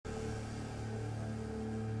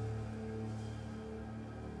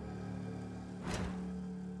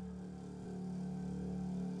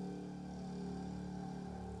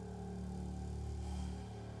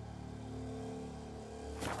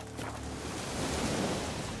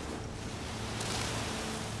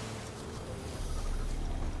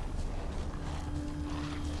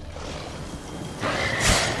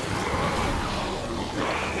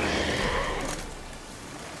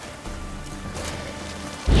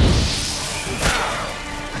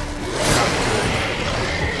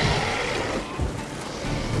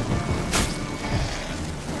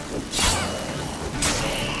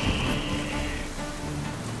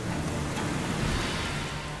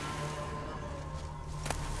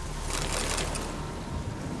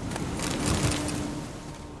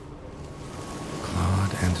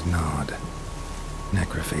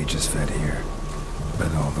Necrophages fed here, but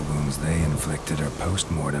all the wounds they inflicted are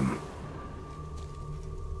post-mortem.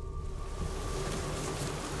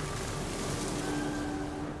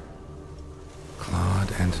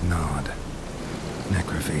 Clawed and gnawed.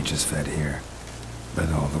 Necrophages fed here, but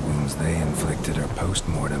all the wounds they inflicted are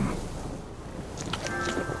post-mortem.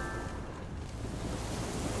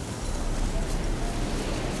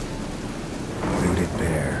 Looted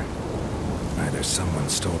bear. Either someone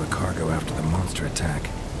stole the cargo after the monster attack,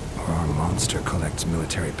 or our monster collects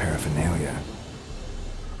military paraphernalia.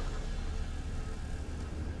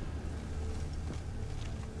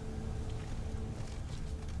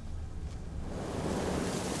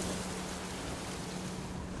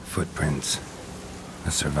 Footprints.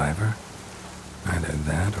 A survivor? Either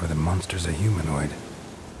that or the monster's a humanoid.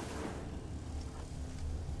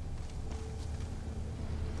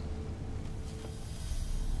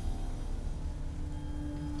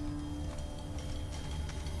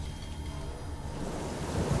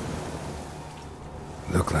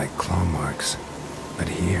 Look like claw marks, but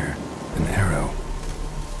here, an arrow.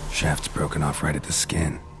 Shaft's broken off right at the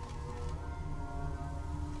skin.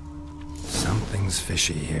 Something's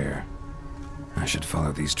fishy here. I should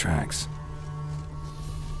follow these tracks.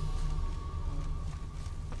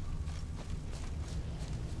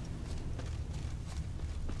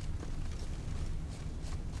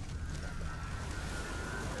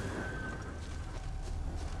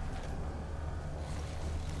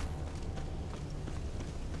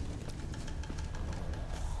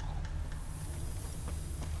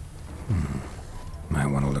 Might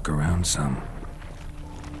want to look around some.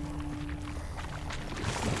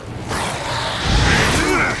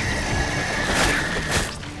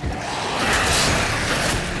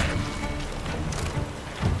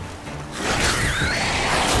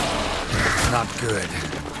 Not good.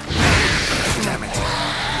 Damn it.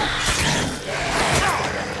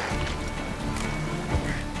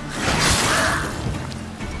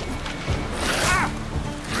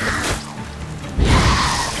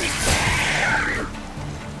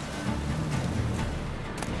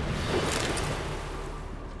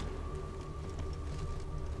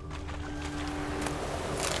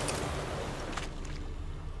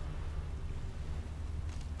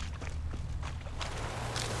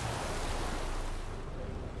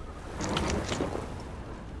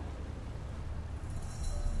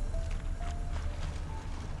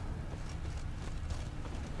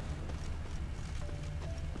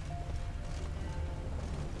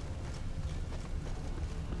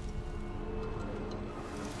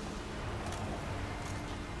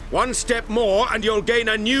 One step more, and you'll gain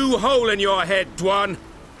a new hole in your head, Dwan.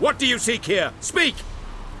 What do you seek here? Speak!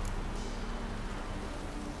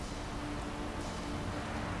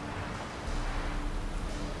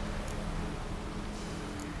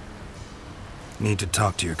 Need to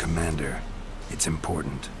talk to your commander. It's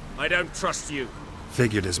important. I don't trust you.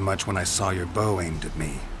 Figured as much when I saw your bow aimed at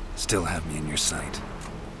me. Still have me in your sight.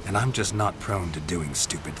 And I'm just not prone to doing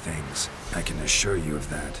stupid things. I can assure you of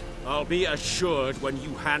that. I'll be assured when you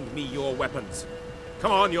hand me your weapons.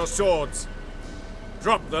 Come on, your swords.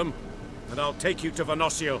 Drop them, and I'll take you to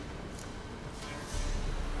Venosio.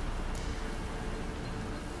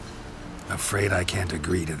 Afraid I can't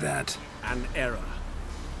agree to that. An error.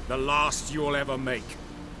 The last you'll ever make.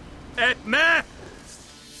 Et me!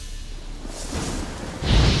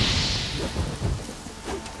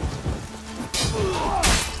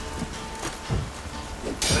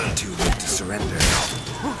 Too late to surrender.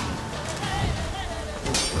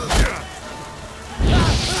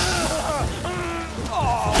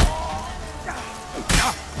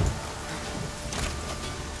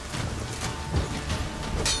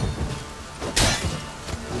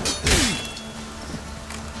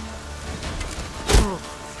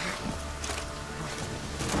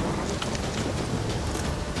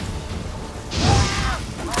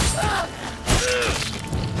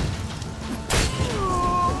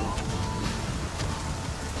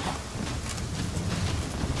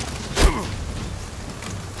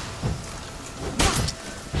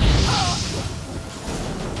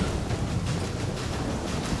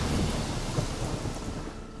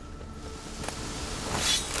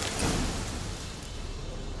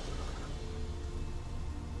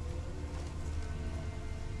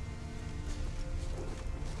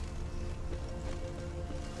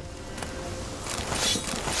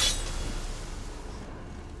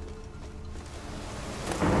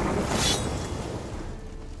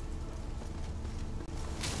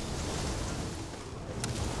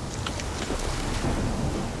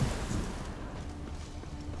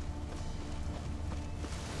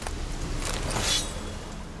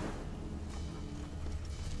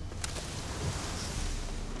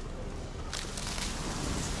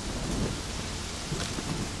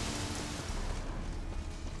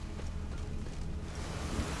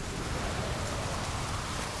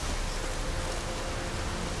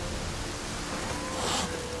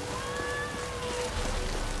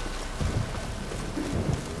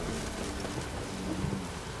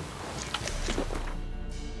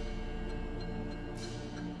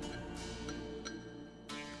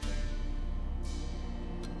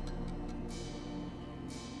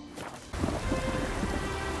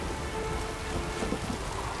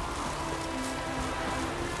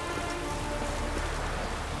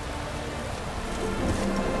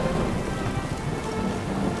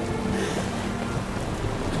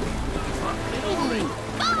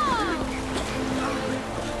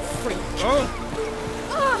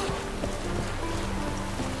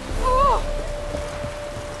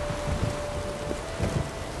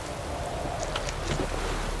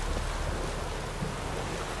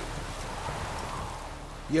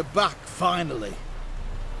 You're back, finally.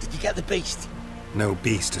 Did you get the beast? No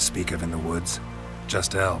beast to speak of in the woods.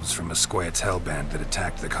 Just elves from a Squoyat's hellband that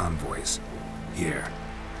attacked the convoys. Here,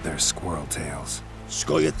 they're squirrel tails.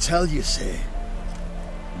 Squoyat tell, you say?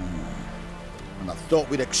 And I thought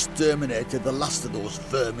we'd exterminated the last of those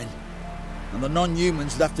vermin. And the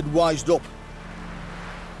non-humans left and wised up.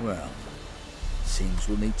 Well, seems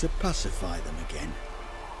we'll need to pacify them again.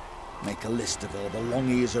 Make a list of all the long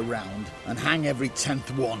ears around and hang every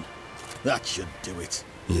 10th one. That should do it.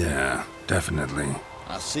 Yeah, definitely.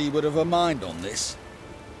 I see you would have a mind on this.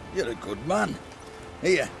 You're a good man.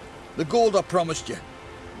 Here, the gold I promised you.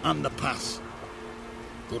 And the pass.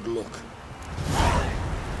 Good luck.